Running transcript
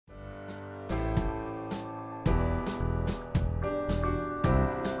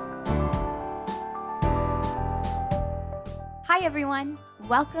Hi, everyone.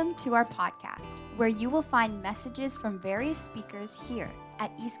 Welcome to our podcast, where you will find messages from various speakers here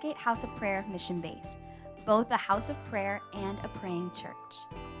at Eastgate House of Prayer Mission Base, both a house of prayer and a praying church.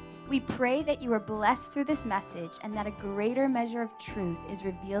 We pray that you are blessed through this message and that a greater measure of truth is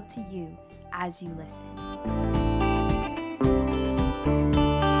revealed to you as you listen.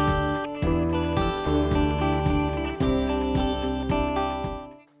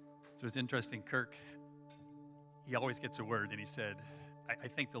 So it's interesting, Kirk, he always gets a word, and he said, I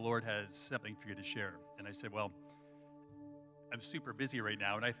think the Lord has something for you to share. And I said, well, I'm super busy right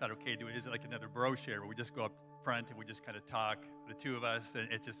now. And I thought, okay, is it like another bro share where we just go up front and we just kind of talk, the two of us,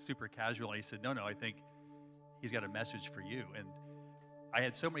 and it's just super casual. And he said, no, I think he's got a message for you. And I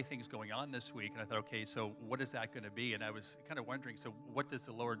had so many things going on this week, and I thought, okay, so what is that going to be? And I was kind of wondering, so what does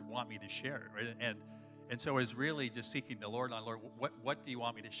the Lord want me to share, right? And so I was really just seeking the Lord on, Lord, what do you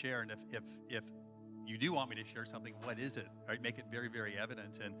want me to share? And if you do want me to share something, what is it? Right? Make it very, very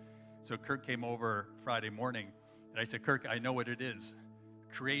evident. And so Kirk came over Friday morning, and I said, Kirk, I know what it is.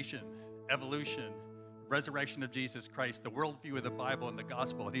 Creation, evolution, resurrection of Jesus Christ, the worldview of the Bible and the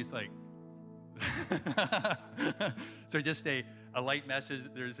gospel. And he's like, so just a light message.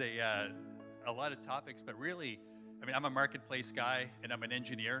 There's a lot of topics, but really, I mean, I'm a marketplace guy, and I'm an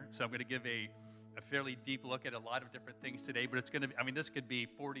engineer, so I'm going to give a fairly deep look at a lot of different things today, but it's going to be, I mean, this could be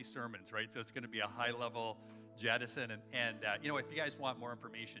 40 sermons, right? So it's going to be a high-level jettison, and you know, if you guys want more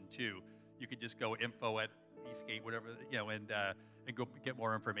information, too, you could just go info@Eastgate, whatever, you know, and go get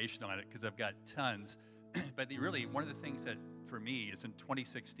more information on it, because I've got tons. But really, one of the things that, for me, is in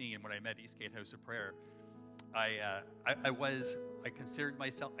 2016, when I met Eastgate House of Prayer, I considered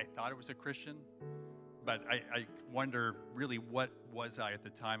myself, I thought I was a Christian, but I wonder really what was I at the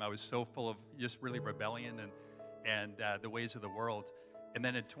time. I was so full of just really rebellion and the ways of the world. And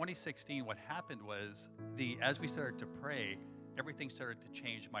then in 2016, what happened was as we started to pray, everything started to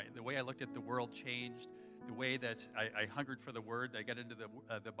change. The way I looked at the world changed. The way that I hungered for the Word. I got into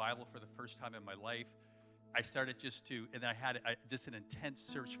the Bible for the first time in my life. I started and I had just an intense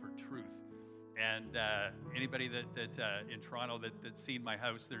search for truth. And anybody that in Toronto that's seen my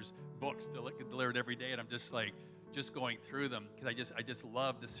house, there's books delivered every day, and I'm just going through them, because I just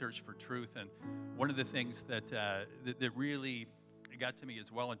love the search for truth. And one of the things that really got to me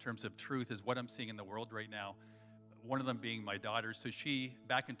as well in terms of truth is what I'm seeing in the world right now. One of them being my daughter. So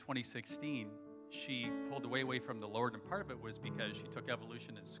back in 2016, she pulled away from the Lord, and part of it was because she took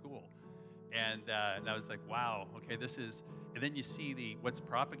evolution in school. And I was like, wow, okay, this is, and then you see what's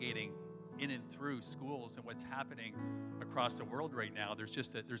propagating in and through schools and what's happening across the world right now.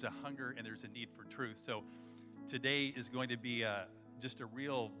 There's a hunger and there's a need for truth. So today is going to be just a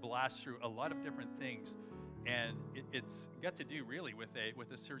real blast through a lot of different things, and it's got to do really with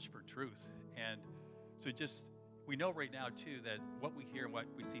a search for truth. And so we know right now too that what we hear and what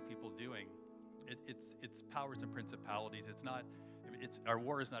we see people doing, it's powers and principalities. Our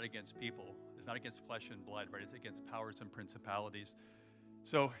war is not against people. It's not against flesh and blood, right? It's against powers and principalities.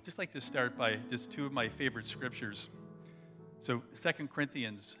 So I'd just like to start by just two of my favorite scriptures. So 2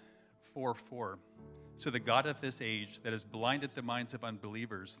 Corinthians 4:4. So the God of this age that has blinded the minds of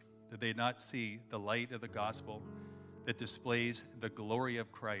unbelievers, that they not see the light of the gospel that displays the glory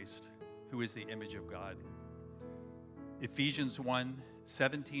of Christ, who is the image of God. Ephesians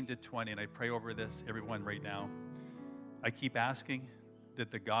 1:17-20, and I pray over this, everyone, right now. I keep asking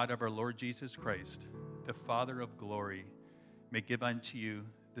that the God of our Lord Jesus Christ, the Father of glory, may give unto you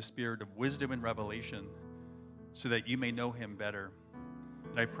the spirit of wisdom and revelation, so that you may know him better.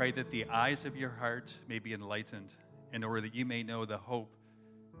 And I pray that the eyes of your heart may be enlightened, in order that you may know the hope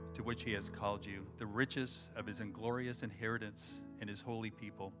to which he has called you, the riches of his inglorious inheritance in his holy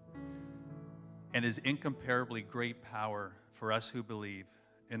people, and his incomparably great power for us who believe.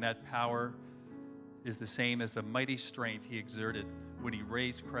 And that power is the same as the mighty strength he exerted when he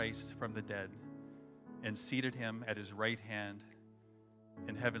raised Christ from the dead and seated him at his right hand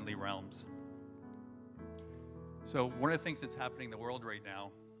in heavenly realms. So one of the things that's happening in the world right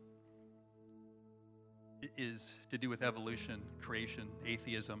now is to do with evolution, creation,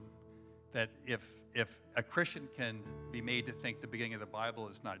 atheism, that if a Christian can be made to think the beginning of the Bible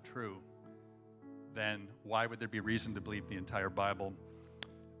is not true, then why would there be reason to believe the entire Bible?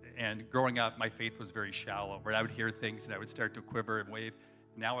 And growing up, my faith was very shallow, where I would hear things and I would start to quiver and wave.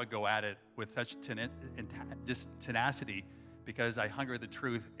 Now I go at it with such tenacity, because I hunger the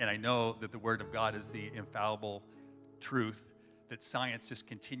truth, and I know that the Word of God is the infallible truth, that science just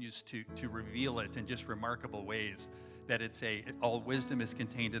continues to reveal it in just remarkable ways, that all wisdom is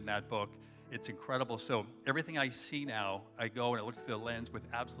contained in that book. It's incredible. So everything I see now, I go and I look through the lens with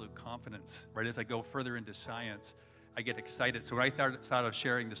absolute confidence, right? As I go further into science, I get excited. So when I thought of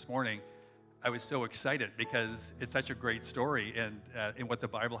sharing this morning, I was so excited because it's such a great story and in what the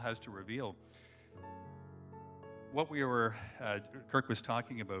Bible has to reveal. What Kirk was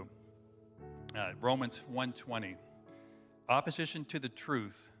talking about, Romans 1:20. Opposition to the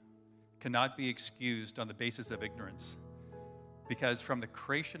truth cannot be excused on the basis of ignorance, because from the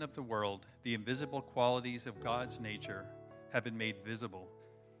creation of the world, the invisible qualities of God's nature have been made visible,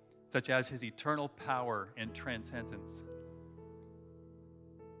 such as his eternal power and transcendence.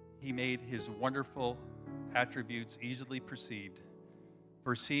 He made his wonderful attributes easily perceived,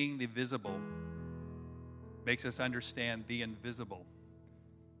 for seeing the visible makes us understand the invisible.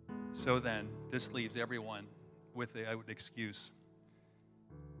 So then, this leaves everyone without excuse.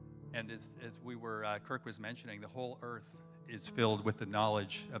 And as Kirk was mentioning, the whole earth is filled with the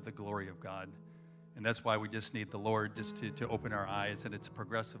knowledge of the glory of God. And that's why we just need the Lord just to open our eyes. And it's a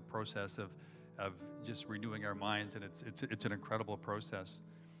progressive process of just renewing our minds. And it's an incredible process.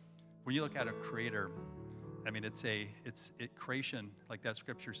 When you look at a creator, I mean, creation, like that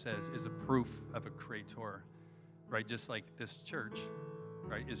scripture says, is a proof of a creator, right? Just like this church,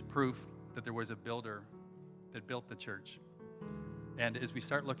 right, is proof that there was a builder that built the church. And as we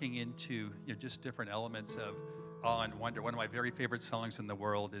start looking into just different elements of awe and wonder, one of my very favorite songs in the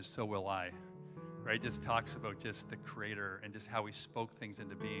world is "So Will I," right? It just talks about just the creator and just how he spoke things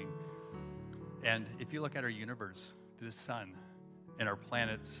into being. And if you look at our universe, the sun, and our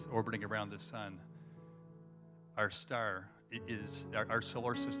planets orbiting around the sun, our star is, our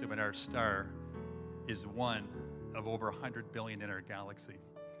solar system and our star is one of over 100 billion in our galaxy.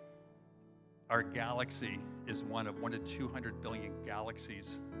 Our galaxy is one of 1 to 200 billion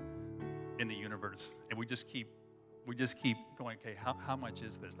galaxies in the universe. And we just keep going, okay, how much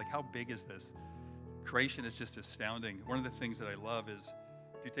is this? Like, how big is this? Creation is just astounding. One of the things that I love is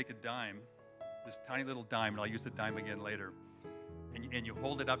if you take a dime, this tiny little dime, and I'll use the dime again later, and you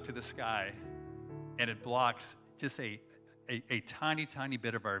hold it up to the sky, and it blocks just a tiny, tiny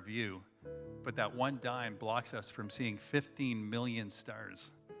bit of our view. But that one dime blocks us from seeing 15 million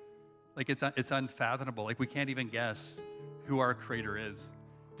stars. Like, it's unfathomable. Like, we can't even guess who our creator is.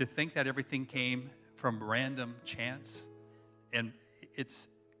 To think that everything came from random chance, and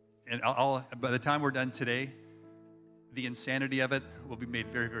by the time we're done today, the insanity of it will be made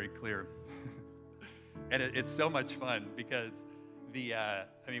very, very clear. And it's so much fun because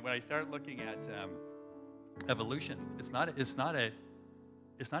when I start looking at evolution, it's not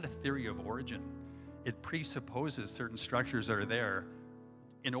a theory of origin. It presupposes certain structures are there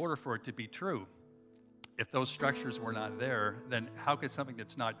in order for it to be true. If those structures were not there, then how could something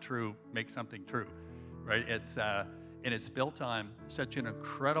that's not true make something true, right? And it's built on such an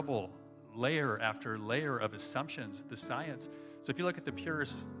incredible layer after layer of assumptions, the science. So if you look at the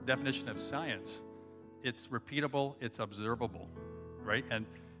purest definition of science, it's repeatable, it's observable, right? And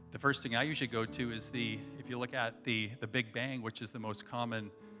the first thing I usually go to is if you look at the Big Bang, which is the most common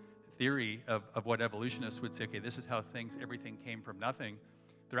theory of what evolutionists would say, okay, this is how everything came from nothing.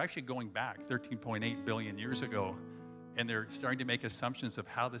 They're actually going back 13.8 billion years ago, and they're starting to make assumptions of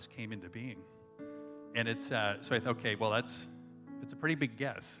how this came into being. And so I thought, okay, well, it's a pretty big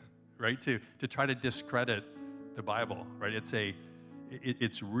guess, right? To try to discredit the Bible, right?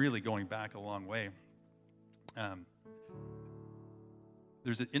 It's really going back a long way.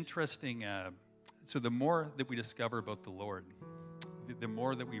 There's an interesting, so the more that we discover about the Lord, the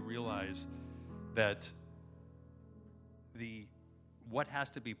more that we realize that what has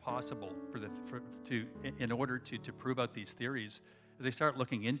to be possible in order to prove out these theories. As I start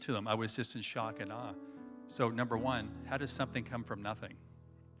looking into them, I was just in shock and awe. So number one, how does something come from nothing,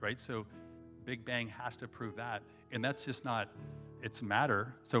 right? So Big Bang has to prove that, and that's just not, it's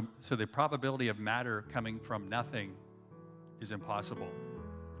matter. So the probability of matter coming from nothing is impossible,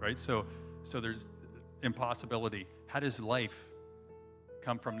 right? So there's impossibility. How does life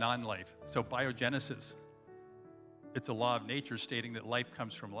come from non-life? So biogenesis, it's a law of nature stating that life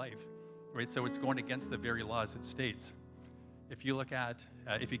comes from life, right? So it's going against the very laws it states. If you look at,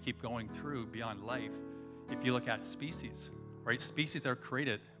 if you keep going through beyond life, if you look at species, right? Species are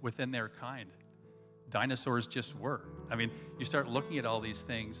created within their kind. Dinosaurs just were. I mean, you start looking at all these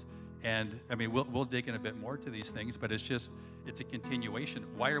things, and I mean, we'll dig in a bit more to these things, but it's a continuation.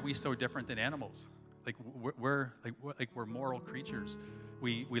 Why are we so different than animals? Like we're moral creatures.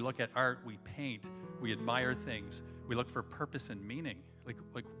 We look at art, we paint, we admire things, we look for purpose and meaning.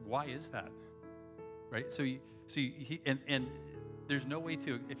 Like why is that, right? So there's no way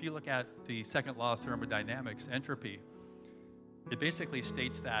to. If you look at the second law of thermodynamics, entropy, it basically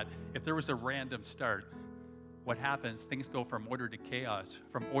states that if there was a random start, what happens? Things go from order to chaos,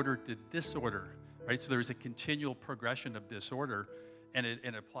 from order to disorder, right? So there's a continual progression of disorder, and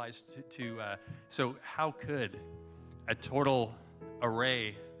it applies so how could a total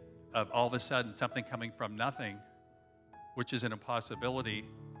array of all of a sudden something coming from nothing, which is an impossibility,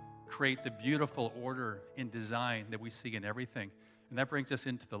 create the beautiful order in design that we see in everything? And that brings us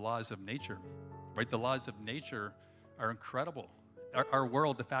into the laws of nature, right? The laws of nature are incredible. Our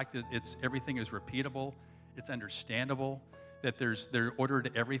world, the fact that everything is repeatable, it's understandable, that there's order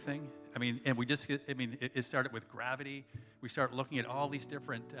to everything. I mean, and it started with gravity. We start looking at all these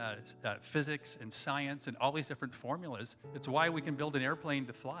different physics and science and all these different formulas. It's why we can build an airplane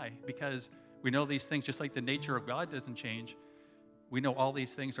to fly, because we know these things, just like the nature of God doesn't change. We know all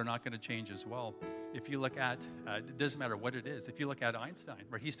these things are not going to change as well. If you look at, it doesn't matter what it is. If you look at Einstein,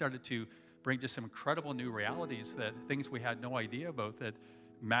 right, he started to bring just some incredible new realities, that things we had no idea about, that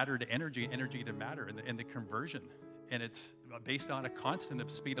matter to energy, energy to matter, and the conversion. And it's based on a constant of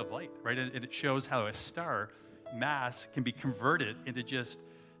speed of light, right? And it shows how a star mass can be converted into just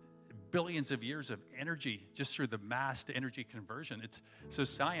billions of years of energy just through the mass to energy conversion. So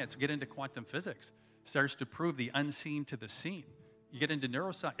science, we get into quantum physics, starts to prove the unseen to the seen. You get into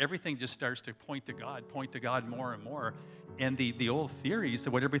neuroscience, everything just starts to point to God more and more. And the old theories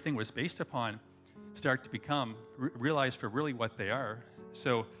of what everything was based upon start to become realized for really what they are.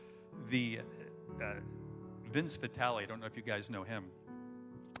 So the Vince Vitale, I don't know if you guys know him.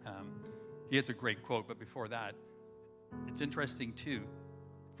 He has a great quote, but before that, it's interesting too,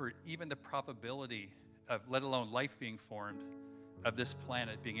 for even the probability of, let alone life being formed, of this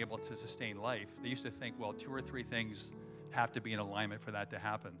planet being able to sustain life, they used to think, well, 2 or 3 things have to be in alignment for that to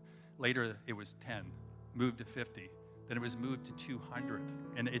happen. Later, it was 10, moved to 50, then it was moved to 200,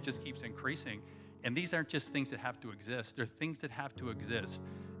 and it just keeps increasing. And these aren't just things that have to exist. They're things that have to exist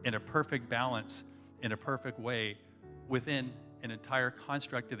in a perfect balance, in a perfect way, within an entire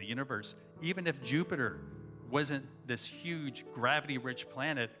construct of the universe. Even if Jupiter wasn't this huge gravity-rich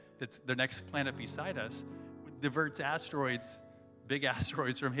planet that's the next planet beside us, diverts asteroids, big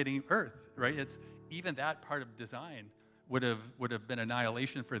asteroids from hitting Earth, right? It's even that part of design would have been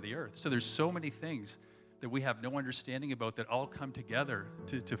annihilation for the Earth. So there's so many things that we have no understanding about that all come together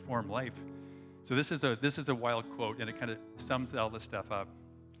to form life. So this is a wild quote, and it kind of sums all this stuff up.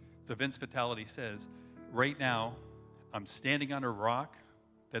 So Vince Vitale says, right now, I'm standing on a rock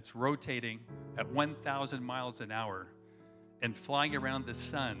that's rotating at 1,000 miles an hour and flying around the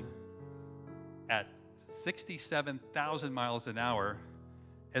sun at 67,000 miles an hour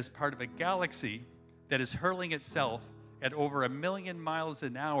as part of a galaxy that is hurling itself at over 1 million miles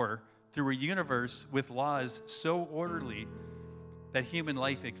an hour through a universe with laws so orderly that human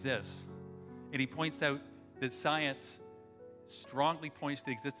life exists. And he points out that science strongly points to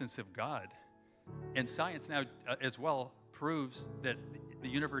the existence of God. And science now as well proves that the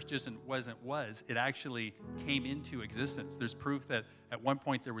universe just was. It actually came into existence. There's proof that at one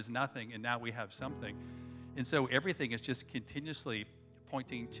point there was nothing, and now we have something. And so everything is just continuously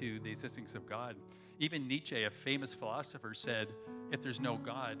pointing to the existence of God. Even Nietzsche, a famous philosopher, said, if there's no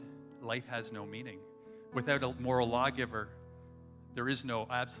God, life has no meaning. Without a moral lawgiver, there is no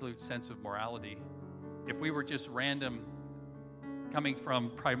absolute sense of morality. If we were just random, coming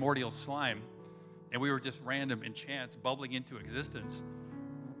from primordial slime, and we were just random and chance bubbling into existence,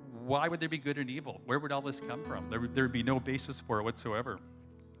 why would there be good and evil? Where would all this come from? There would be no basis for it whatsoever.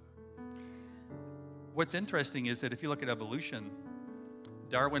 What's interesting is that if you look at evolution,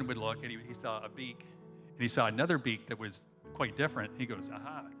 Darwin would look and he saw a beak, and he saw another beak that was quite different. He goes,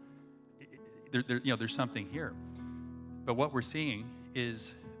 aha, there's something here. But what we're seeing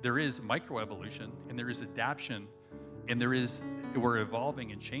is there is microevolution, and there is adaptation, and we're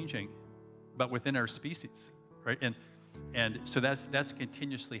evolving and changing, but within our species, right? And so that's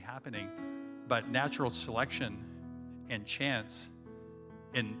continuously happening. But natural selection and chance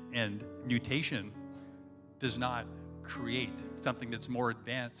and mutation does not create something that's more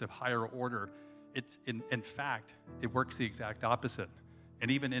advanced, of higher order. It's in fact, it works the exact opposite. And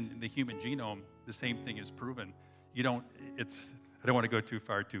even in the human genome, the same thing is proven. I don't want to go too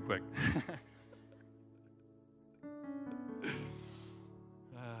far too quick.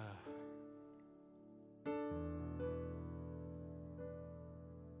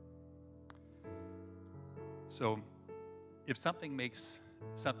 So if something makes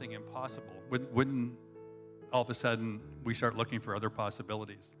something impossible, wouldn't all of a sudden we start looking for other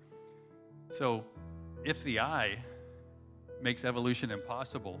possibilities? So if the eye makes evolution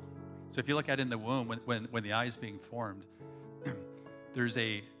impossible, so if you look at in the womb, when the eye is being formed, there's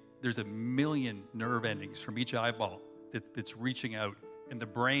a million nerve endings from each eyeball that's reaching out, and the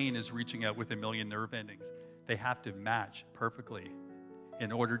brain is reaching out with 1 million nerve endings. They have to match perfectly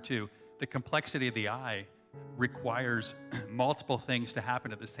in order the complexity of the eye requires multiple things to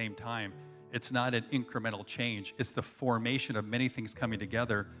happen at the same time. It's not an incremental change. It's the formation of many things coming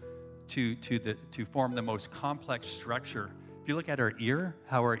together to form the most complex structure. If you look at our ear,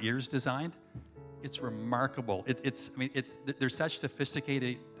 how our ear is designed, it's remarkable. There's such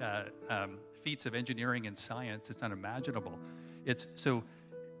sophisticated feats of engineering and science. It's unimaginable.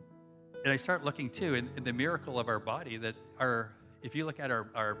 And I start looking too in the miracle of our body that if you look at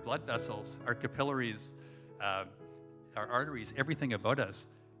our blood vessels, our capillaries, our arteries, everything about us,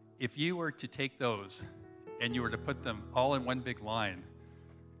 if you were to take those and you were to put them all in one big line,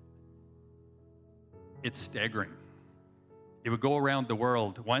 it's staggering. It would go around the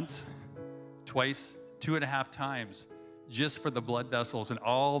world once, twice, 2.5 times, just for the blood vessels and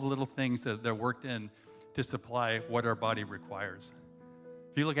all the little things that they're worked in to supply what our body requires.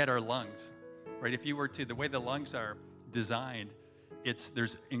 If you look at our lungs, right? If you were to, the way the lungs are designed,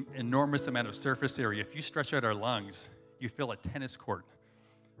 there's an enormous amount of surface area. If you stretch out our lungs, you fill a tennis court,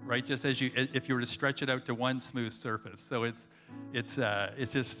 right? Just as if you were to stretch it out to one smooth surface. So it's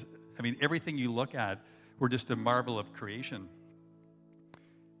just, everything you look at, we're just a marvel of creation.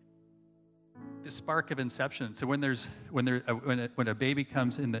 The spark of inception. So when a baby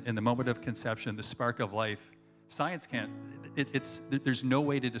comes in the moment of conception, the spark of life, science can't. There's no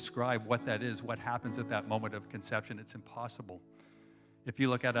way to describe what that is, what happens at that moment of conception. It's impossible. If you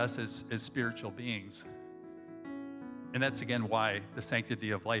look at us as spiritual beings, and that's again why the sanctity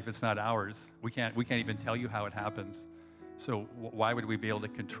of life, it's not ours. We can't even tell you how it happens. So why would we be able to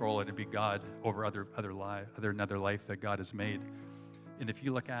control it and be God over another life that God has made? And if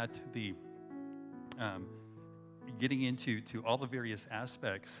you look at the getting into all the various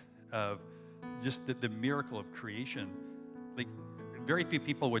aspects of just the miracle of creation, like very few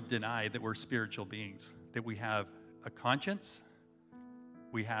people would deny that we're spiritual beings, that we have a conscience,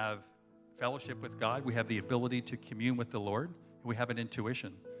 we have fellowship with God, we have the ability to commune with the Lord, and we have an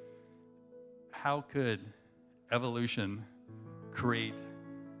intuition. How could evolution create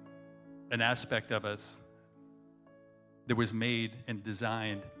an aspect of us that was made and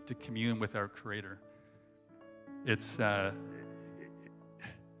designed to commune with our Creator? It's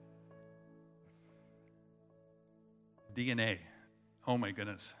DNA. Oh my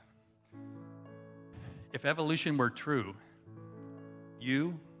goodness. If evolution were true,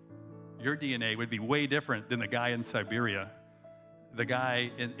 your DNA would be way different than the guy in Siberia. The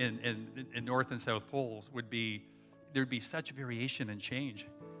guy in North and South Poles there'd be such variation and change.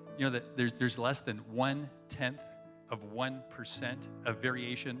 You know that there's less than 1/10 of 1% of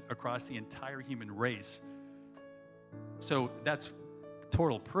variation across the entire human race. So that's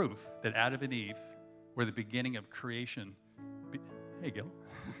total proof that Adam and Eve were the beginning of creation. Hey, Gil.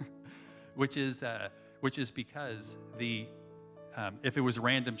 which is because if it was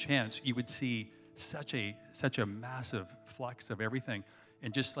random chance, you would see such a massive flux of everything.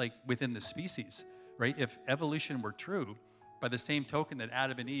 And just like within the species, right? If evolution were true, by the same token that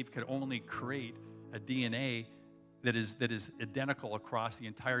Adam and Eve could only create a DNA that is identical across the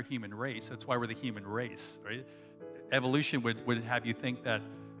entire human race. That's why we're the human race, right? Evolution would have you think that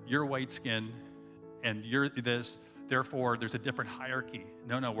you're white skin and you're this, therefore there's a different hierarchy.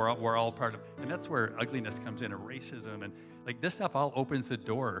 No, we're all part of, and that's where ugliness comes in, and racism, and like this stuff all opens the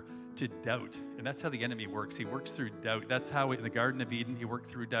door to doubt. And that's how the enemy works. He works through doubt. That's how in the Garden of Eden, he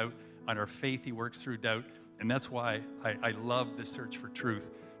worked through doubt. On our faith, he works through doubt. And that's why I love the search for truth,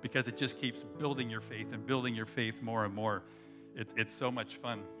 because it just keeps building your faith and building your faith more and more. It's so much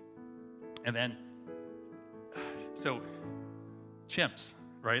fun. And then, so chimps,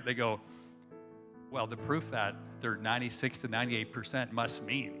 right? They go, well, the proof that they're 96 to 98% must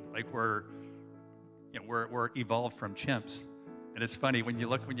mean like we're evolved from chimps. And it's funny when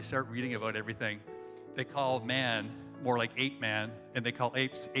you start reading about everything, they call man more like ape man, and they call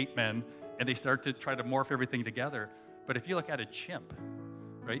apes ape men, and they start to try to morph everything together. But if you look at a chimp,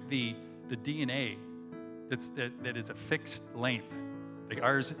 right, the DNA that is a fixed length, like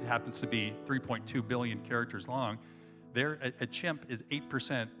ours happens to be 3.2 billion characters long, a chimp is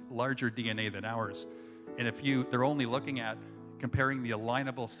 8% larger DNA than ours. And they're only looking at comparing the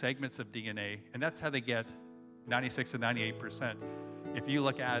alignable segments of DNA, and that's how they get 96 to 98%. If you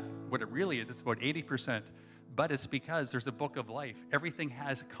look at what it really is, it's about 80%, but it's because there's a book of life. Everything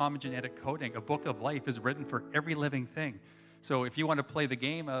has a common genetic coding. A book of life is written for every living thing. So if you want to play the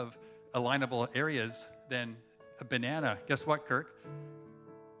game of alignable areas, then a banana, guess what, Kirk?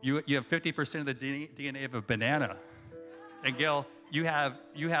 You have 50% of the DNA of a banana. And Gil, you have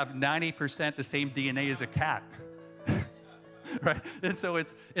 90% the same DNA as a cat. Right? And so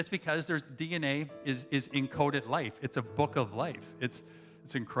it's because there's DNA is encoded life. It's a book of life. It's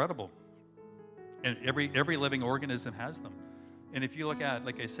incredible. And every living organism has them. And if you look at,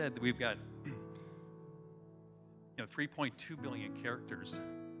 like I said, we've got 3.2 billion characters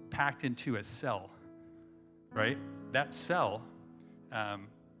packed into a cell, right? That cell,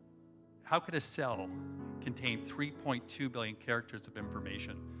 how could a cell contain 3.2 billion characters of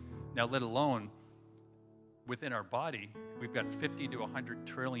information? Now, let alone within our body, we've got 50 to 100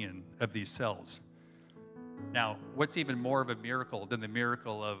 trillion of these cells. Now, what's even more of a miracle than the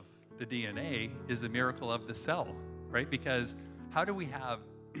miracle of the DNA is the miracle of the cell, right? Because how do we have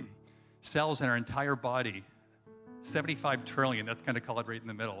cells in our entire body, 75 trillion, that's kind of called right in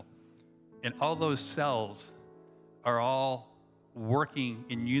the middle, and all those cells are all working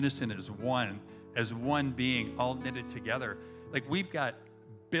in unison as one being, all knitted together. Like, we've got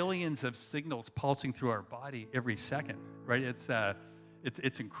billions of signals pulsing through our body every second, right?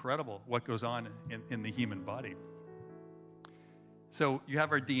 It's incredible what goes on in the human body. So you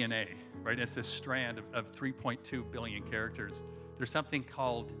have our DNA, right? It's this strand of 3.2 billion characters. There's something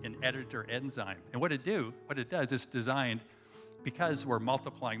called an editor enzyme. And what it does, it's designed because we're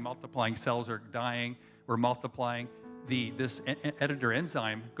multiplying, cells are dying, we're multiplying. This editor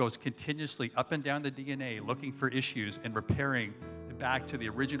enzyme goes continuously up and down the DNA looking for issues and repairing back to the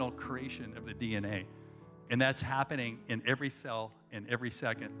original creation of the DNA. And that's happening in every cell and every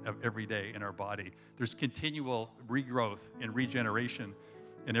second of every day in our body. There's continual regrowth and regeneration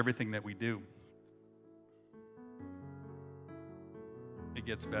in everything that we do. It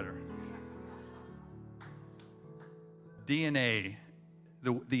gets better. DNA,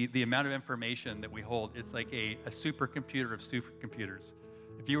 the amount of information that we hold, it's like a supercomputer of supercomputers.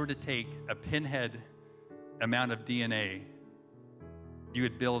 If you were to take a pinhead amount of DNA, you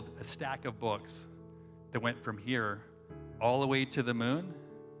would build a stack of books that went from here all the way to the moon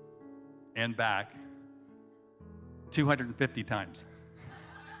and back 250 times.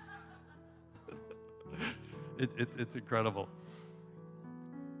 It's incredible.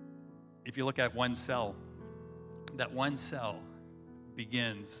 If you look at one cell, that one cell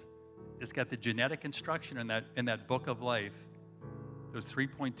begins, it's got the genetic instruction in that book of life, those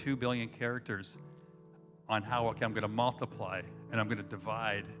 3.2 billion characters on how, okay, I'm going to multiply and I'm going to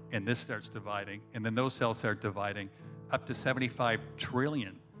divide, and this starts dividing, and then those cells start dividing up to 75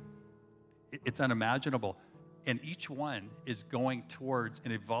 trillion. It's unimaginable. And each one is going towards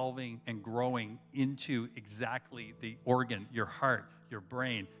and evolving and growing into exactly the organ, your heart, your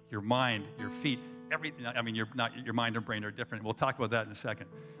brain, your mind, your feet, everything. I mean, your mind and brain are different. We'll talk about that in a second.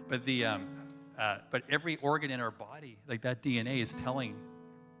 But but every organ in our body, like that DNA, is telling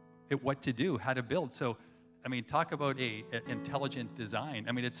it what to do, how to build. So, I mean, talk about an intelligent design.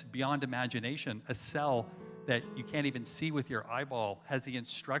 I mean, it's beyond imagination. A cell that you can't even see with your eyeball has the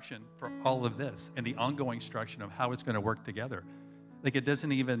instruction for all of this and the ongoing instruction of how it's going to work together. Like, it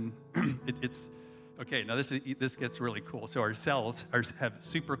doesn't even, it's, okay, now this gets really cool. So our cells have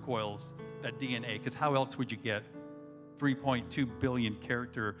supercoils, that DNA, because how else would you get 3.2 billion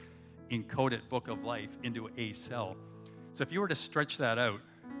character encoded book of life into a cell? So if you were to stretch that out,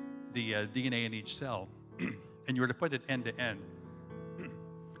 the DNA in each cell, and you were to put it end to end,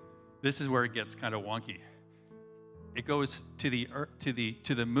 this is where it gets kind of wonky. It goes to the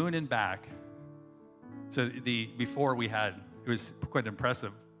moon and back. So before we had, it was quite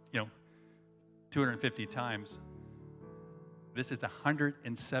impressive, 250 times. This is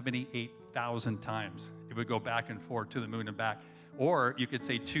 178,000 times. It would go back and forth to the moon and back. Or you could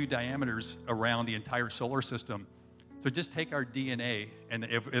say 2 diameters around the entire solar system. So just take our DNA, and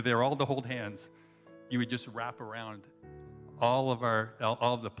if they're all to hold hands, you would just wrap around all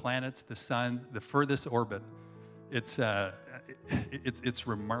of the planets, the sun, the furthest orbit. It's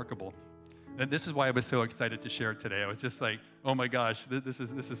remarkable. And this is why I was so excited to share it today. I was just like, oh my gosh, this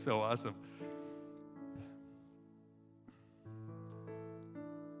is so awesome.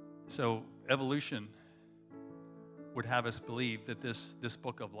 So evolution would have us believe that this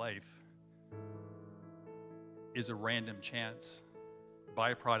book of life is a random chance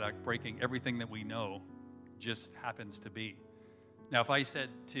byproduct breaking everything that we know just happens to be. Now, if I said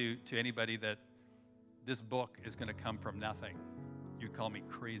to anybody that this book is going to come from nothing, you'd call me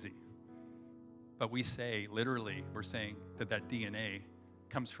crazy. But we say, literally, we're saying that DNA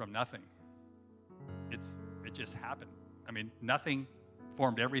comes from nothing. It just happened. I mean, nothing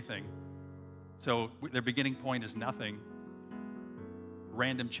formed everything. So their beginning point is nothing.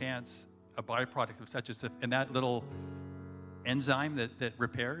 Random chance, a byproduct of such and that little enzyme that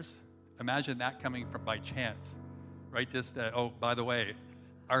repairs, imagine that coming from by chance, right? Just, oh, by the way,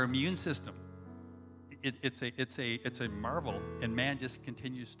 our immune system, it's a marvel, and man just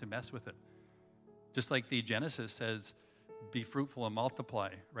continues to mess with it. Just like the Genesis says, be fruitful and multiply,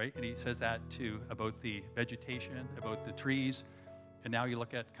 right? And he says that too about the vegetation, about the trees. And now you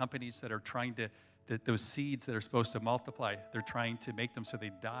look at companies that are trying to, that those seeds that are supposed to multiply, they're trying to make them so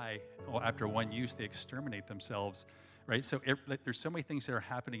they die. Well, after one use, they exterminate themselves, right? So there's so many things that are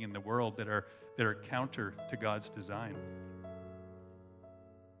happening in the world that are counter to God's design.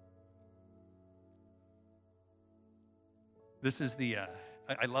 This is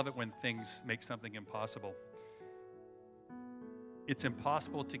I love it when things make something impossible. It's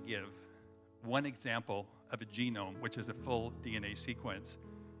impossible to give one example of a genome, which is a full DNA sequence,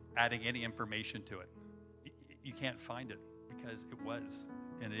 adding any information to it. You can't find it because it was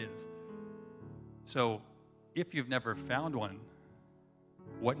and is. So if you've never found one,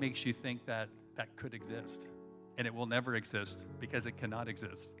 what makes you think that that could exist? And it will never exist because it cannot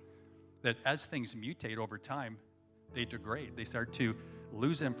exist. That as things mutate over time, they degrade. They start to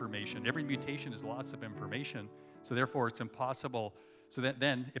lose information. Every mutation is loss of information. So therefore, it's impossible. So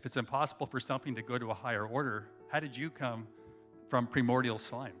then, if it's impossible for something to go to a higher order, how did you come from primordial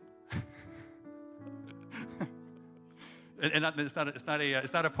slime? and it's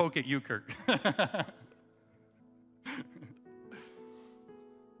not a poke at you, Kirk.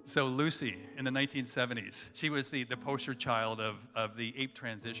 So Lucy, in the 1970s, she was the poster child of the ape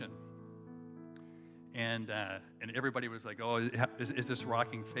transition. And everybody was like, oh, is this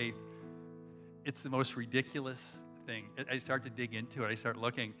rocking faith? It's the most ridiculous thing. I start to dig into it. I start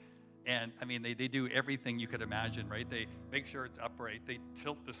looking. And, I mean, they do everything you could imagine, right? They make sure it's upright. They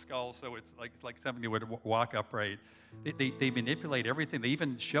tilt the skull so it's like something that would walk upright. They manipulate everything. They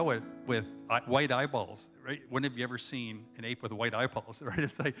even show it with white eyeballs, right? When have you ever seen an ape with white eyeballs, right?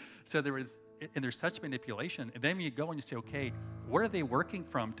 It's like, so there's such manipulation. And then you go and you say, okay, where are they working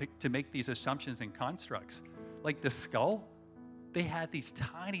from to make these assumptions and constructs? Like the skull, they had these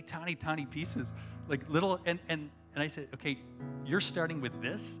tiny, tiny, tiny pieces, like little, and I said, okay, you're starting with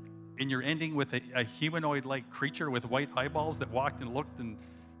this, and you're ending with a humanoid-like creature with white eyeballs that walked and looked, and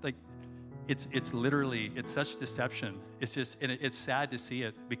like, it's literally, it's such deception. It's just, and it's sad to see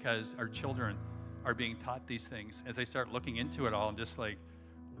it because our children are being taught these things. As I start looking into it all, I'm just like,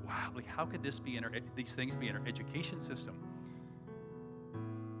 wow, like how could this be these things be in our education system?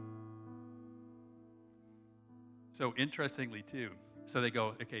 So interestingly too, so they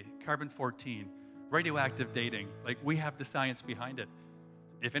go, okay, carbon-14, radioactive dating, like we have the science behind it.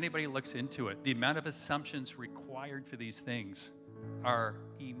 If anybody looks into it, the amount of assumptions required for these things are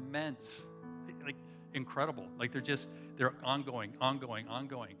immense, like incredible. Like they're ongoing.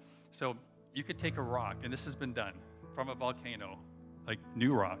 So you could take a rock, and this has been done from a volcano, like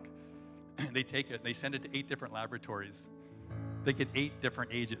new rock. They take it, they send it to 8 different laboratories. They get 8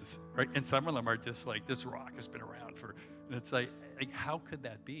 different ages, right? And some of them are just like, this rock has been around for, and it's like how could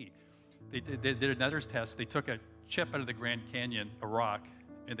that be? They did another test. They took a chip out of the Grand Canyon, a rock,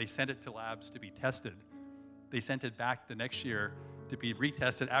 and they sent it to labs to be tested. They sent it back the next year to be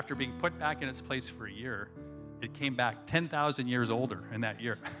retested after being put back in its place for a year. It came back 10,000 years older in that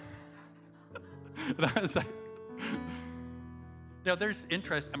year. And I was like, now there's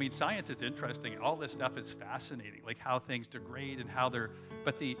interest. I mean, science is interesting. All this stuff is fascinating, like how things degrade and how they're,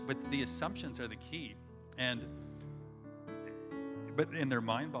 but the assumptions are the key. But they're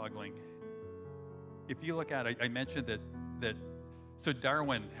mind-boggling. If you look at it, I mentioned that so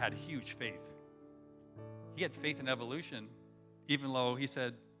Darwin had huge faith. He had faith in evolution, even though he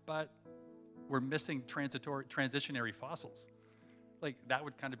said, but we're missing transitionary fossils. Like that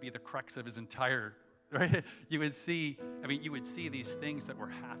would kind of be the crux of his entire, right? You would see these things that were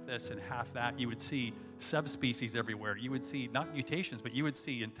half this and half that. You would see subspecies everywhere. You would see not mutations, but you would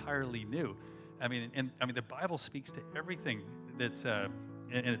see entirely new. I mean, the Bible speaks to everything that's, and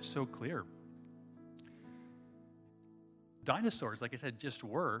it's so clear. Dinosaurs, like I said,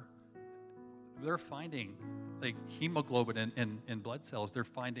 they're finding like hemoglobin in blood cells. They're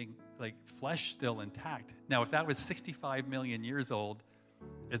finding like flesh still intact. Now, if that was 65 million years old,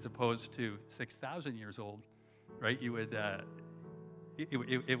 as opposed to 6,000 years old, right?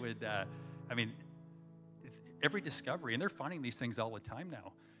 Every discovery, and they're finding these things all the time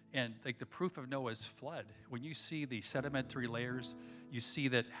now. And like the proof of Noah's flood, when you see the sedimentary layers, you see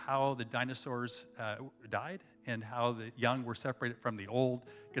that how the dinosaurs died and how the young were separated from the old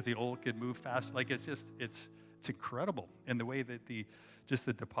because the old could move fast. Like it's incredible in the way that the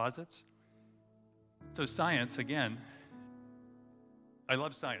deposits. So science, again, I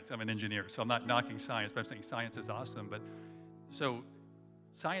love science. I'm an engineer, so I'm not knocking science, but I'm saying science is awesome. But so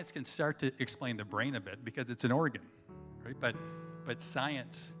science can start to explain the brain a bit because it's an organ, right? But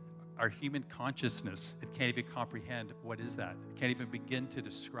science, our human consciousness, it can't even comprehend what is that. It can't even begin to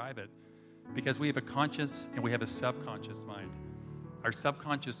describe it. because we have a conscious and we have a subconscious mind. Our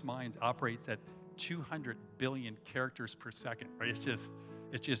subconscious mind operates at 200 billion characters per second, right?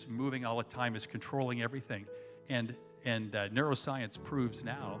 It's just moving all the time. It's controlling everything. And neuroscience proves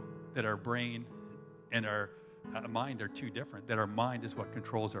now that our brain and our mind are two different, that our mind is what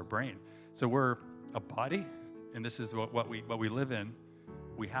controls our brain. So we're a body, and this is what we live in.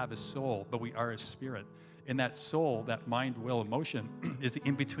 We have a soul, but we are a spirit. And that soul, that mind, will, emotion, is the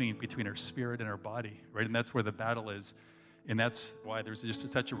in-between between our spirit and our body, right? And that's where the battle is. And that's why there's just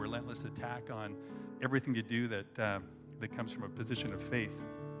such a relentless attack on everything you do that comes from a position of faith.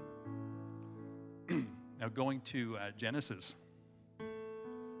 Now going to Genesis.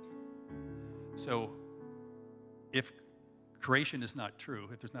 So if creation is not true,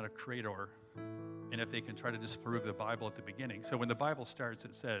 if there's not a creator, and if they can try to disprove the Bible at the beginning. So when the Bible starts,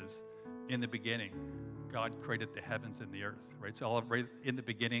 it says, in the beginning, God created the heavens and the earth, right? So all right in the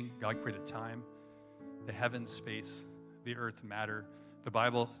beginning, God created time, the heavens, space, the earth, matter. The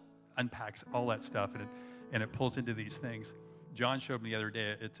Bible unpacks all that stuff, and it pulls into these things. John showed me the other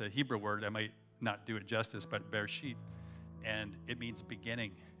day, it's a Hebrew word, I might not do it justice, but bereshit, and it means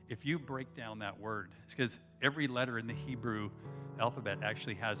beginning. If you break down that word, it's because every letter in the Hebrew alphabet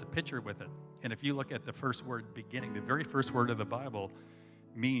actually has a picture with it. And if you look at the first word, beginning, the very first word of the Bible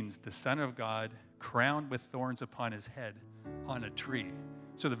means the Son of God crowned with thorns upon his head on a tree.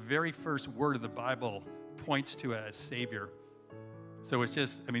 So the very first word of the Bible points to a Savior. So it's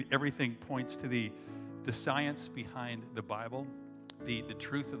just, everything points to the science behind the Bible, the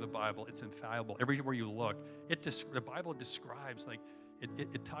truth of the Bible. It's infallible. Everywhere you look, the Bible describes, like,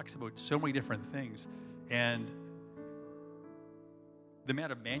 it talks about so many different things. And the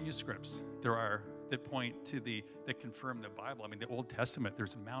amount of manuscripts there are that point to that confirm the Bible. The Old Testament,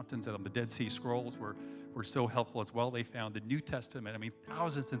 there's mountains of them. The Dead Sea Scrolls were so helpful as well. They found the New Testament.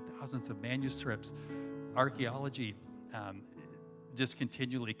 Thousands and thousands of manuscripts. Archaeology just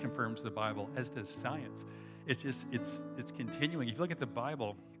continually confirms the Bible, as does science. It's continuing. If you look at the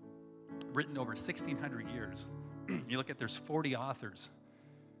Bible, written over 1,600 years, you look at there's 40 authors.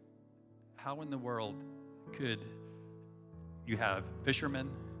 How in the world could you have fishermen,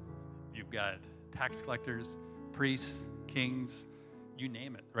 you've got tax collectors, priests, kings, you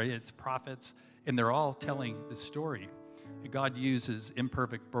name it, right? It's prophets, and they're all telling the story. God uses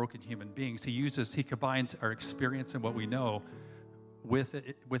imperfect, broken human beings. He combines our experience and what we know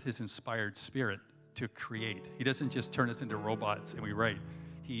with his inspired spirit to create. He doesn't just turn us into robots and we write.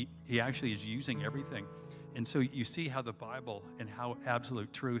 He actually is using everything. And so you see how the Bible and how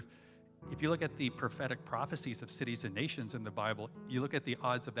absolute truth, if you look at the prophetic prophecies of cities and nations in the Bible, you look at the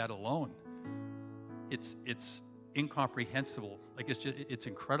odds of that alone, it's incomprehensible. Like it's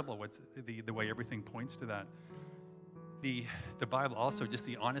incredible what's the way everything points to that. The Bible also, just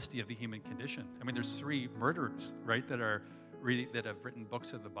the honesty of the human condition. There's 3 murderers, right, that have written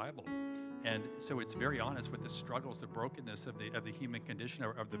books of the Bible. And so it's very honest with the struggles, the brokenness of the human condition,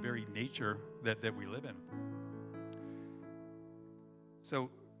 of the very nature that we live in. So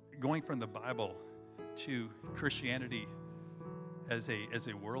going from the Bible to Christianity as a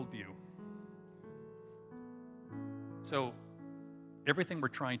worldview. So everything we're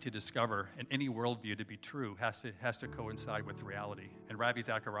trying to discover in any worldview to be true has to coincide with reality. And Ravi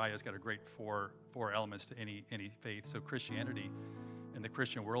Zachariah's got a great four elements to any faith. So Christianity and the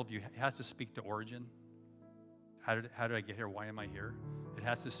Christian worldview has to speak to origin. How did I get here? Why am I here? It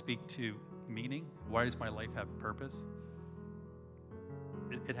has to speak to meaning. Why does my life have purpose?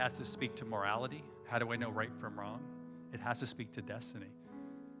 It has to speak to morality. How do I know right from wrong? It has to speak to destiny,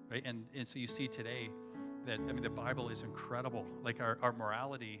 right? And so you see today that, the Bible is incredible. Like our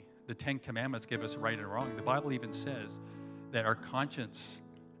morality, the 10 Commandments give us right and wrong. The Bible even says that our conscience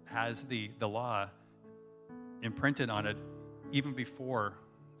has the law imprinted on it even before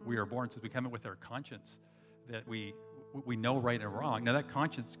we are born, since we come in with our conscience, that we know right and wrong. Now that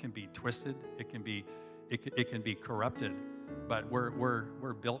conscience can be twisted, it can be corrupted, but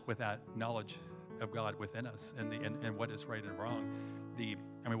we're built with that knowledge of God within us and what is right and wrong.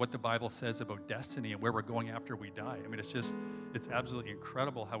 What the Bible says about destiny and where we're going after we die. It's absolutely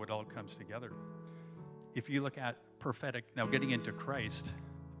incredible how it all comes together. If you look at prophetic, now getting into Christ,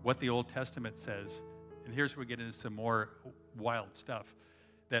 what the Old Testament says, and here's where we get into some more wild stuff,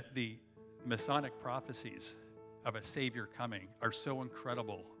 that the Masonic prophecies of a Savior coming are so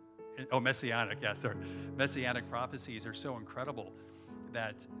incredible. Messianic prophecies are so incredible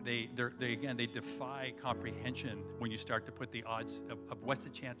that they defy comprehension when you start to put the odds of what's the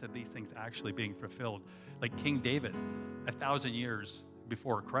chance of these things actually being fulfilled. Like King David, 1,000 years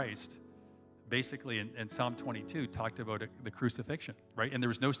before Christ, basically in Psalm 22 talked about the crucifixion, right? And there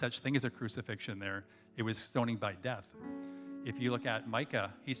was no such thing as a crucifixion there. It was stoning by death. If you look at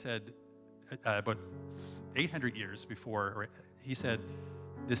Micah, he said about 800 years before, or he said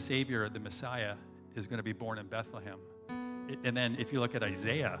the Savior, the Messiah, is going to be born in Bethlehem. And then if you look at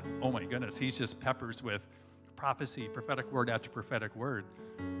Isaiah, oh my goodness, he's just peppers with prophecy, prophetic word after prophetic word.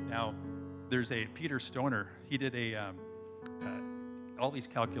 Now, there's a Peter Stoner, he did all these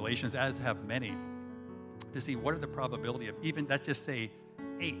calculations, as have many, to see what are the probability of even, let's just say,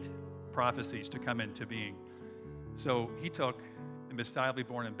 8 prophecies to come into being. So he took the Messiah will be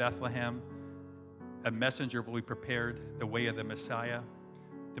born in Bethlehem, a messenger will be prepared, the way of the Messiah.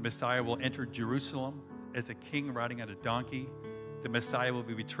 The Messiah will enter Jerusalem as a king riding on a donkey. The Messiah will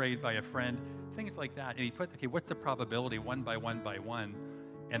be betrayed by a friend, things like that. And he put, okay, what's the probability one by one by one?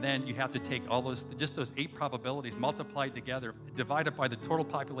 And then you have to take all those, just those 8 probabilities multiplied together, divided by the total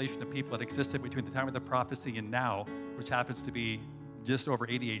population of people that existed between the time of the prophecy and now, which happens to be just over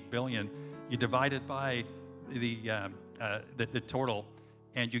 88 billion. You divide it by the total,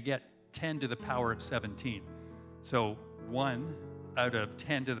 and you get 10 to the power of 17. So 1 out of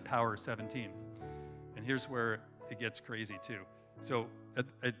 10 to the power of 17. And here's where it gets crazy too. So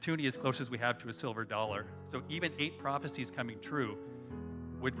a toonie as close as we have to a silver dollar. So even 8 prophecies coming true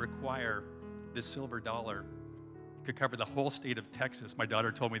would require this silver dollar could cover the whole state of Texas. My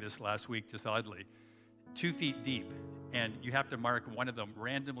daughter told me this last week, just oddly. 2 feet deep, and you have to mark one of them,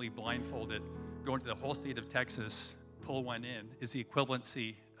 randomly blindfolded, go into the whole state of Texas, pull one in, is the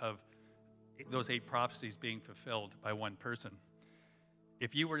equivalency of those 8 prophecies being fulfilled by one person.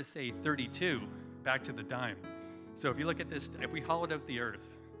 If you were to say 32, back to the dime. So if you look at this, if we hollowed out the earth,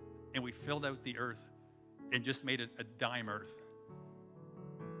 and we filled out the earth, and just made it a dime earth,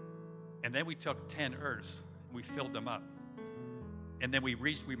 and then we took 10 earths, and we filled them up. And then we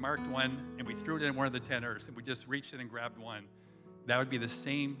marked one, and we threw it in one of the 10 earths, and we just reached in and grabbed one. That would be the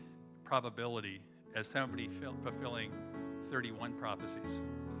same probability as somebody fulfilling 31 prophecies.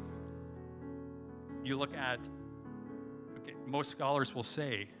 You look at, okay, most scholars will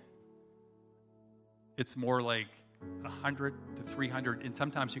say it's more like 100 to 300, and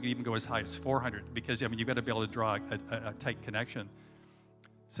sometimes you can even go as high as 400, because, I mean, you've got to be able to draw a tight connection.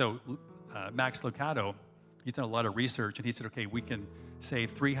 So Max Lucado, he's done a lot of research, and he said, okay, we can say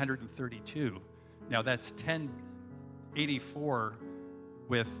 332. Now that's 1084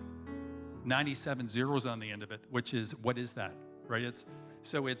 with 97 zeros on the end of it, which is, what is that, right?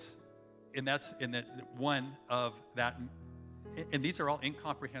 And that's in that one of that, and these are all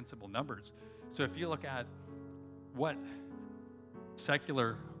incomprehensible numbers. So if you look at what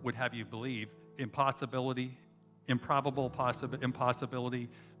secular would have you believe, impossibility, improbable impossibility,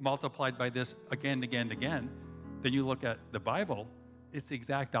 multiplied by this again, then you look at the Bible, it's the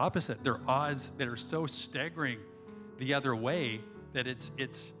exact opposite. There are odds that are so staggering the other way that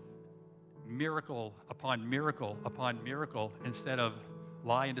it's miracle upon miracle upon miracle instead of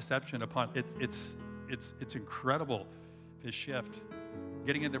lie and deception upon, it's incredible, this shift.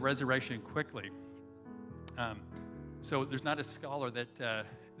 Getting into the resurrection quickly. So there's not a scholar that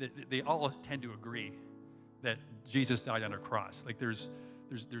they all tend to agree that Jesus died on a cross. Like there's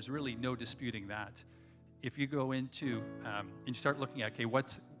really no disputing that. If you go into and you start looking at, okay,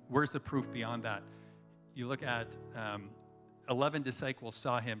 where's the proof beyond that? You look at 11 disciples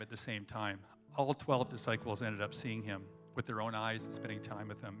saw him at the same time. All 12 disciples ended up seeing him with their own eyes and spending time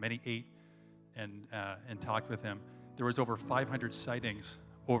with him. Many ate and talked with him. There was over 500 sightings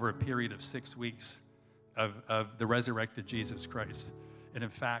over a period of 6 weeks of the resurrected Jesus Christ. And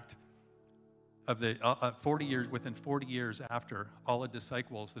in fact, of the 40 years, within 40 years after, all the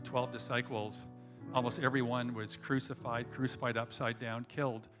disciples, the 12 disciples, almost everyone was crucified upside down,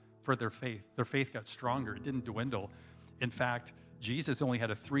 killed for their faith. Their faith got stronger. It didn't dwindle. In fact, Jesus only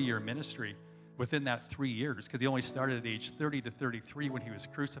had a 3-year ministry within that 3 years, because he only started at age 30 to 33 when he was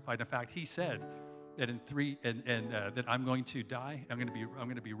crucified. In fact, he said that that I'm going to die, I'm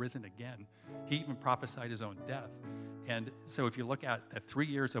going to be risen again. He even prophesied his own death. And so if you look at the 3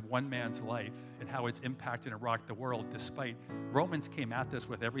 years of one man's life and how it's impacted and rocked the world, despite Romans came at this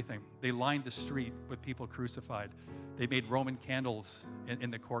with everything. They lined the street with people crucified. They made Roman candles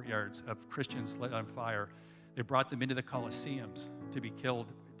in the courtyards of Christians lit on fire. They brought them into the Colosseums to be killed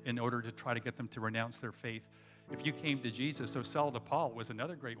in order to try to get them to renounce their faith. If you came to Jesus, so Saul to Paul was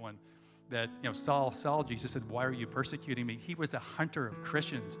another great one. That, Saul, Jesus said, why are you persecuting me? He was a hunter of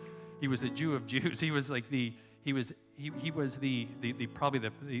Christians. He was a Jew of Jews. He was like he was probably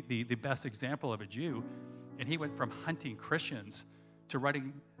the best example of a Jew. And he went from hunting Christians to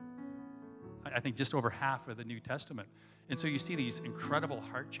writing, I think, just over half of the New Testament. And so you see these incredible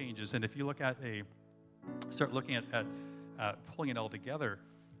heart changes. And if you start looking at pulling it all together,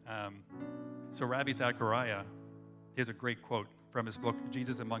 so Rabbi Zachariah, he has a great quote from his book,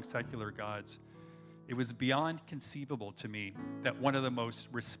 Jesus Among Secular Gods. It was beyond conceivable to me that one of the most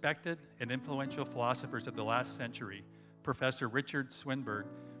respected and influential philosophers of the last century, Professor Richard Swinburne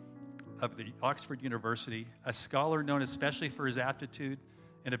of the Oxford University, a scholar known especially for his aptitude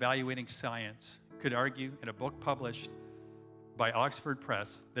in evaluating science, could argue in a book published by Oxford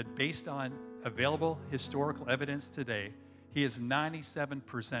Press that based on available historical evidence today, he is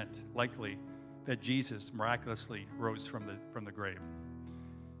 97% likely that Jesus miraculously rose from the grave.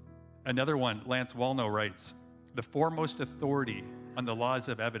 Another one, Lance Wallno writes, the foremost authority on the laws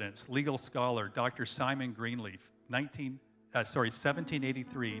of evidence, legal scholar Dr. Simon Greenleaf,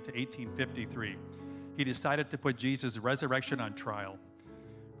 1783 to 1853, he decided to put Jesus' resurrection on trial.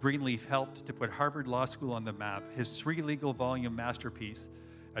 Greenleaf helped to put Harvard Law School on the map. His 3 legal-volume masterpiece,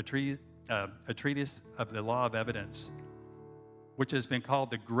 a treatise of the law of evidence, which has been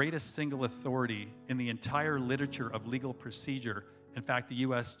called the greatest single authority in the entire literature of legal procedure. In fact, the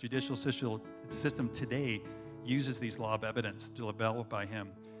U.S. judicial system today uses these law of evidence developed by him.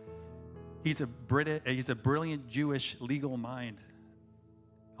 He's a brilliant Jewish legal mind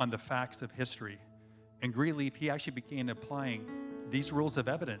on the facts of history. And Greenleaf, he actually began applying these rules of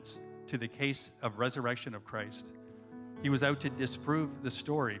evidence to the case of resurrection of Christ. He was out to disprove the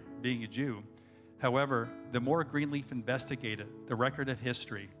story, being a Jew. However, the more Greenleaf investigated the record of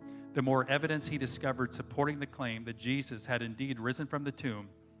history, the more evidence he discovered supporting the claim that Jesus had indeed risen from the tomb.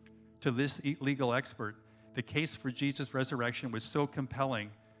 To this legal expert, the case for Jesus' resurrection was so compelling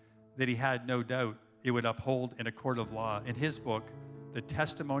that he had no doubt it would uphold in a court of law. In his book, The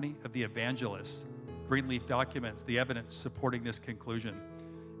Testimony of the Evangelists, Greenleaf documents the evidence supporting this conclusion.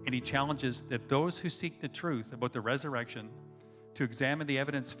 And he challenges that those who seek the truth about the resurrection to examine the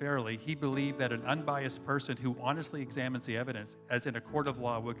evidence fairly. He believed that an unbiased person who honestly examines the evidence, as in a court of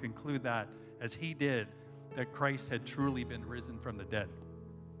law, would conclude that, as he did, that Christ had truly been risen from the dead.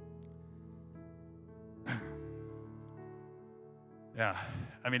 Yeah,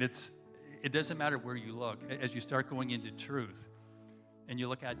 I mean, it doesn't matter where you look. As you start going into truth and you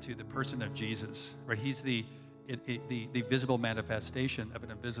look to the person of Jesus, right? He's the visible manifestation of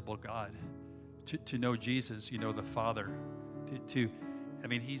an invisible God. To know Jesus, you know the Father.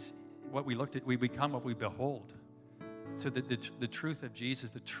 He's what we looked at, we become what we behold. So the truth of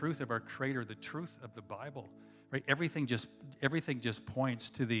Jesus, the truth of our Creator, the truth of the Bible, right? Everything just points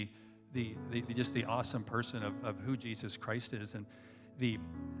to the awesome person of who Jesus Christ is. And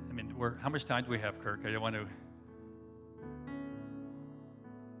how much time do we have, Kirk? I don't want to.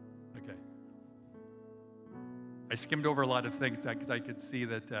 Okay. I skimmed over a lot of things because I could see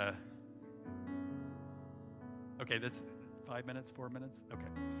that. Okay, that's 5 minutes, 4 minutes? Okay.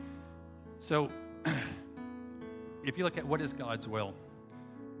 So, if you look at what is God's will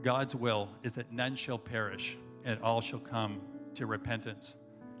is that none shall perish and all shall come to repentance.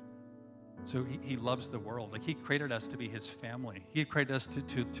 So he loves the world. Like, he created us to be his family. He created us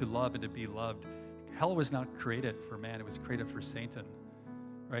to love and to be loved. Hell was not created for man. It was created for Satan,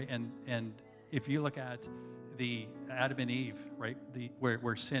 right? And if you look at the Adam and Eve, right,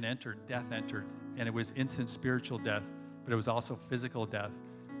 where sin entered, death entered, and it was instant spiritual death, but it was also physical death.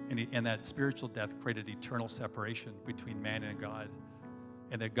 And that spiritual death created eternal separation between man and God.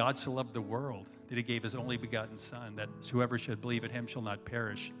 And that God so loved the world that he gave his only begotten Son, that whoever should believe in him shall not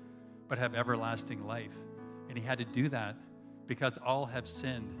perish, but have everlasting life. And he had to do that because all have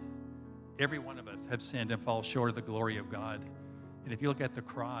sinned. Every one of us have sinned and fall short of the glory of God. And if you look at the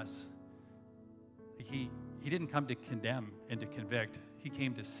cross, he didn't come to condemn and to convict. He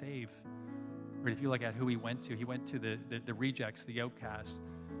came to save. Right? If you look at who he went to the rejects, the outcasts.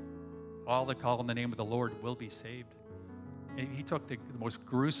 All that call on the name of the Lord will be saved. And he took the most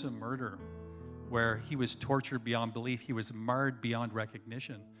gruesome murder where he was tortured beyond belief. He was marred beyond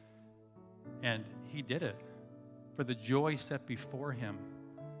recognition. And he did it for the joy set before him,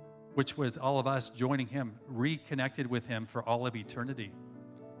 which was all of us joining him, reconnected with him for all of eternity.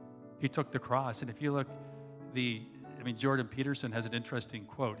 He took the cross. And if you look, Jordan Peterson has an interesting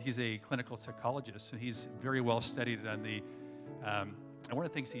quote. He's a clinical psychologist, and he's very well studied on the, and one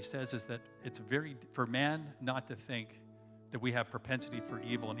of the things he says is that it's for man not to think that we have propensity for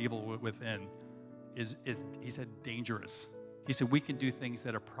evil and evil within is he said, dangerous. He said, we can do things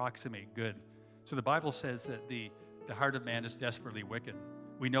that approximate good. So the Bible says that the heart of man is desperately wicked.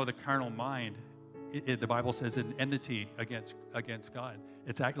 We know the carnal mind, the Bible says, is an enmity against God.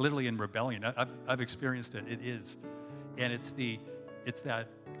 It's literally in rebellion. I've experienced it. It is. And it's it's that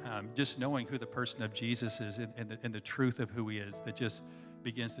just knowing who the person of Jesus is and the truth of who he is that just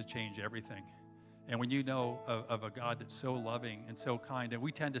begins to change everything. And when you know of a God that's so loving and so kind, and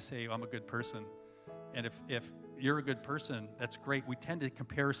we tend to say, oh, I'm a good person. And if you're a good person, that's great. We tend to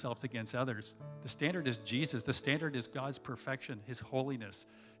compare ourselves against others. The standard is Jesus. The standard is God's perfection, his holiness.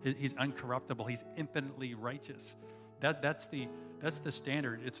 He's uncorruptible. He's infinitely righteous. That's the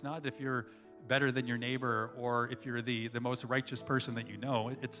standard. It's not if you're better than your neighbor or if you're the most righteous person that you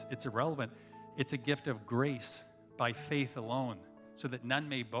know. It's irrelevant. It's a gift of grace by faith alone, so that none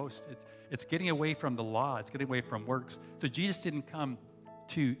may boast. It's getting away from the law. It's getting away from works. So Jesus didn't come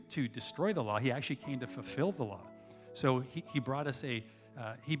to destroy the law. He actually came to fulfill the law. So he brought us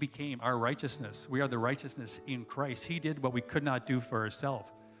he became our righteousness. We are the righteousness in Christ. He did what we could not do for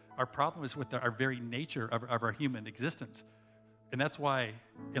ourselves. Our problem is with our very nature of our human existence. And that's why,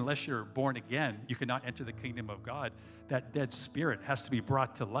 unless you're born again, you cannot enter the kingdom of God. That dead spirit has to be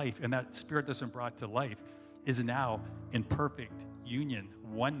brought to life. And that spirit that's been brought to life is now in perfect union,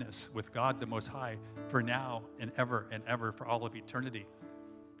 oneness with God the Most High for now and ever, for all of eternity.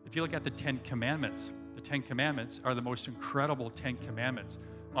 If you look at the 10 Commandments, the 10 Commandments are the most incredible 10 Commandments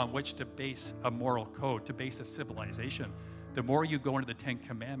on which to base a moral code, to base a civilization. The more you go into the 10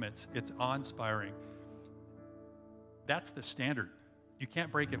 Commandments, it's awe-inspiring. That's the standard. You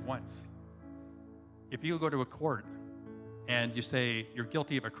can't break it once. If you go to a court and you say you're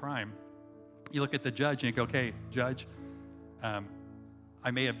guilty of a crime, you look at the judge and you go, okay, judge,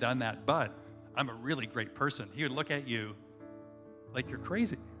 I may have done that, but I'm a really great person. He would look at you like you're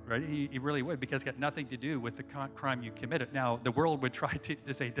crazy, right? He really would, because it's got nothing to do with the crime you committed. Now, the world would try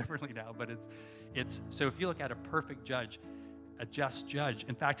to say differently now, but it's so if you look at a perfect judge, a just judge,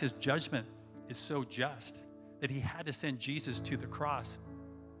 in fact, his judgment is so just that he had to send Jesus to the cross,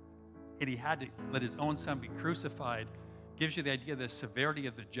 and he had to let his own son be crucified. Gives you the idea of the severity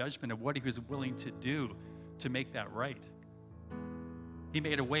of the judgment of what he was willing to do to make that right. He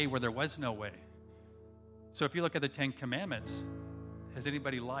made a way where there was no way. So if you look at the 10 Commandments, has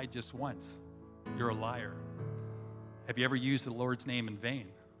anybody lied just once? You're a liar. Have you ever used the Lord's name in vain?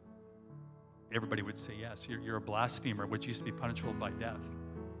 Everybody would say yes. You're a blasphemer, which used to be punishable by death.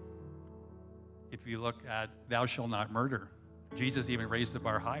 If you look at thou shalt not murder, Jesus even raised the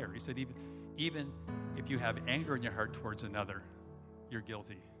bar higher. He said even if you have anger in your heart towards another, you're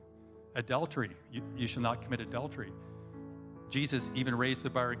guilty. Adultery, you shall not commit adultery. Jesus even raised the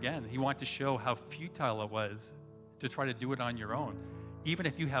bar again. He wanted to show how futile it was to try to do it on your own. Even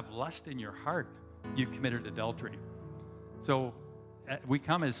if you have lust in your heart, you've committed adultery. So we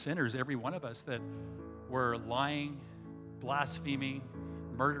come as sinners, every one of us, that we're lying, blaspheming,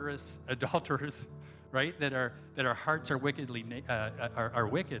 murderous, adulterers, right? That our hearts are wickedly are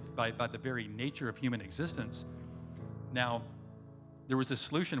wicked by the very nature of human existence. Now, there was a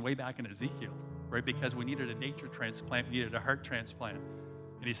solution way back in Ezekiel, right? Because we needed a nature transplant, we needed a heart transplant.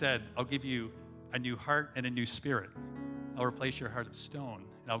 And he said, I'll give you a new heart and a new spirit. I'll replace your heart of stone,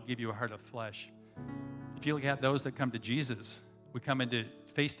 and I'll give you a heart of flesh. If you look at those that come to Jesus, we come into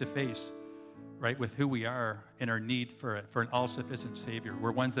face-to-face, right, with who we are and our need for an all-sufficient Savior.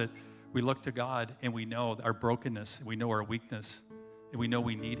 We're ones that we look to God, and we know our brokenness, and we know our weakness, and we know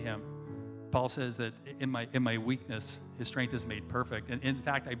we need him. Paul says that in my weakness, his strength is made perfect. And in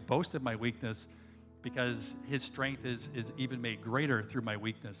fact, I boast of my weakness because his strength is even made greater through my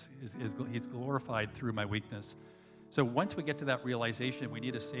weakness. He's glorified through my weakness. So once we get to that realization, we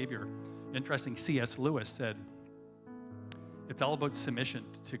need a Savior. Interesting, C.S. Lewis said, it's all about submission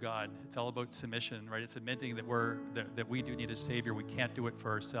to God. It's all about submission, right? It's admitting that we do need a Savior. We can't do it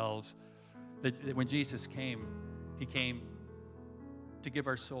for ourselves. That when Jesus came, he came to give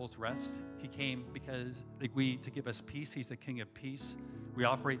our souls rest. He came to give us peace. He's the King of peace. We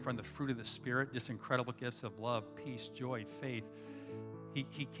operate from the fruit of the Spirit, just incredible gifts of love, peace, joy, faith.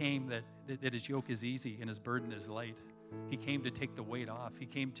 He came that his yoke is easy and his burden is light. He came to take the weight off. He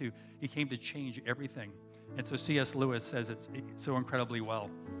came to change everything. And so C.S. Lewis says it's so incredibly well.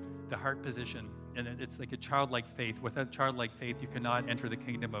 The heart position, and it's like a childlike faith. Without childlike faith, you cannot enter the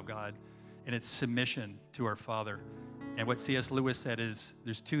kingdom of God. And it's submission to our Father. And what C.S. Lewis said is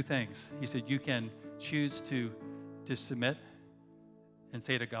there's two things. He said you can choose to submit and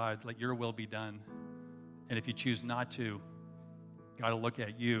say to God, let your will be done. And if you choose not to, God will look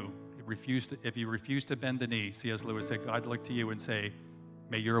at you. If you refuse to bend the knee, C.S. Lewis said, God will look to you and say,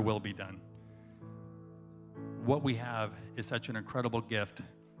 may your will be done. What we have is such an incredible gift.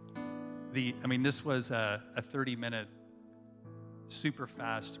 This was a 30-minute, super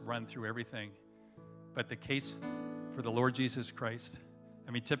fast run through everything. But the case for the Lord Jesus Christ,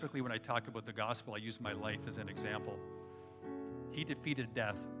 typically when I talk about the gospel, I use my life as an example. He defeated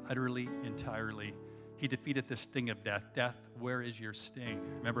death utterly, entirely. He defeated the sting of death. Death, where is your sting?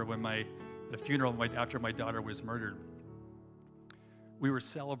 Remember when the funeral after my daughter was murdered, we were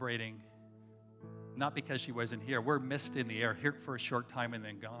celebrating, not because she wasn't here. We're mist in the air, here for a short time and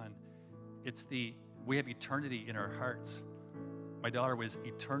then gone. We have eternity in our hearts. My daughter was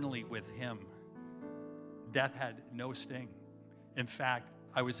eternally with him. Death had no sting. In fact,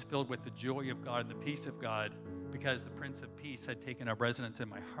 I was filled with the joy of God and the peace of God because the Prince of Peace had taken up residence in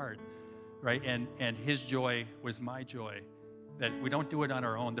my heart, right? And his joy was my joy. That we don't do it on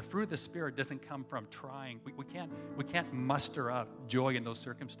our own. The fruit of the Spirit doesn't come from trying. We can't muster up joy in those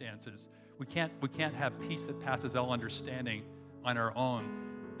circumstances. We can't have peace that passes all understanding on our own.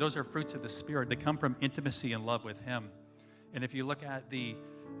 Those are fruits of the Spirit. They come from intimacy and love with him. And if you look at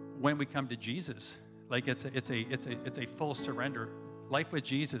when we come to Jesus, like it's a full surrender. Life with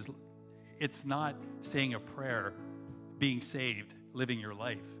Jesus, it's not saying a prayer, being saved, living your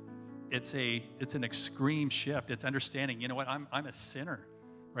life. It's an extreme shift. It's understanding, you know what, I'm a sinner,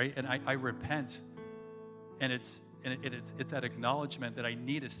 right? And I repent. And it's that acknowledgement that I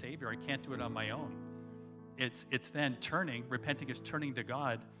need a Savior. I can't do it on my own. It's then repenting is turning to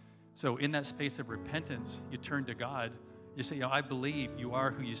God. So in that space of repentance, you turn to God. You say, I believe you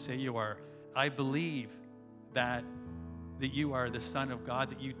are who you say you are. I believe that you are the Son of God,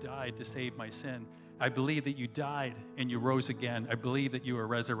 that you died to save my sin. I believe that you died and you rose again. I believe that you were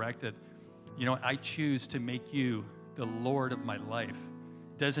resurrected. I choose to make you the Lord of my life.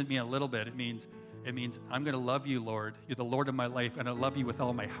 It doesn't mean a little bit. It means I'm going to love you, Lord. You're the Lord of my life, and I love you with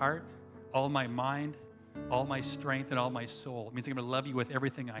all my heart, all my mind, all my strength, and all my soul. It means I'm going to love you with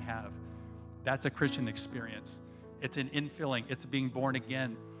everything I have. That's a Christian experience. It's an infilling. It's being born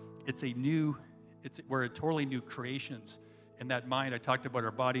again. We're totally new creations. And that mind, I talked about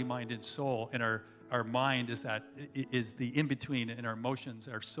our body, mind, and soul. And our mind is the in-between in our emotions.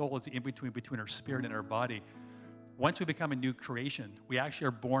 Our soul is the in-between between our spirit and our body. Once we become a new creation, we actually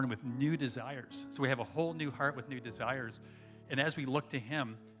are born with new desires. So we have a whole new heart with new desires. And as we look to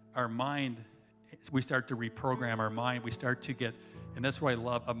him, our mind, we start to reprogram our mind. We start to get, and that's what I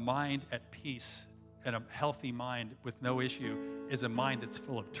love, a mind at peace and a healthy mind with no issue is a mind that's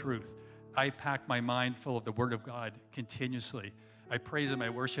full of truth. I pack my mind full of the Word of God continuously. I praise him, I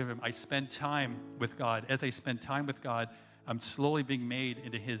worship him, I spend time with God. As I spend time with God, I'm slowly being made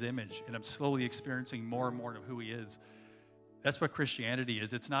into his image, and I'm slowly experiencing more and more of who he is. That's what Christianity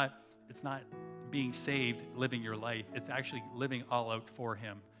is. It's not being saved, living your life. It's actually living all out for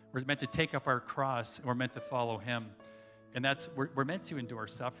him. We're meant to take up our cross, and we're meant to follow him. And we're meant to endure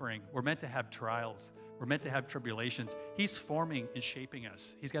suffering. We're meant to have trials. We're meant to have tribulations. He's forming and shaping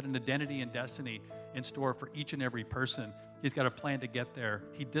us. He's got an identity and destiny in store for each and every person. He's got a plan to get there.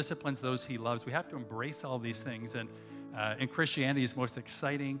 He disciplines those he loves. We have to embrace all these things. And Christianity is most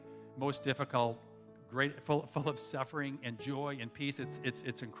exciting, most difficult, great, full of suffering and joy and peace.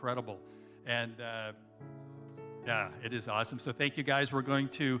 It's incredible. And it is awesome. So thank you, guys. We're going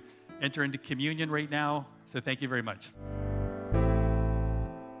to enter into communion right now. So thank you very much.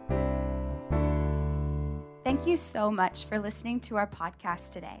 Thank you so much for listening to our podcast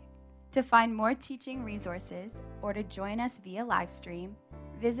today. To find more teaching resources or to join us via live stream,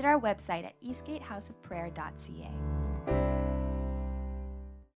 visit our website at eastgatehouseofprayer.ca.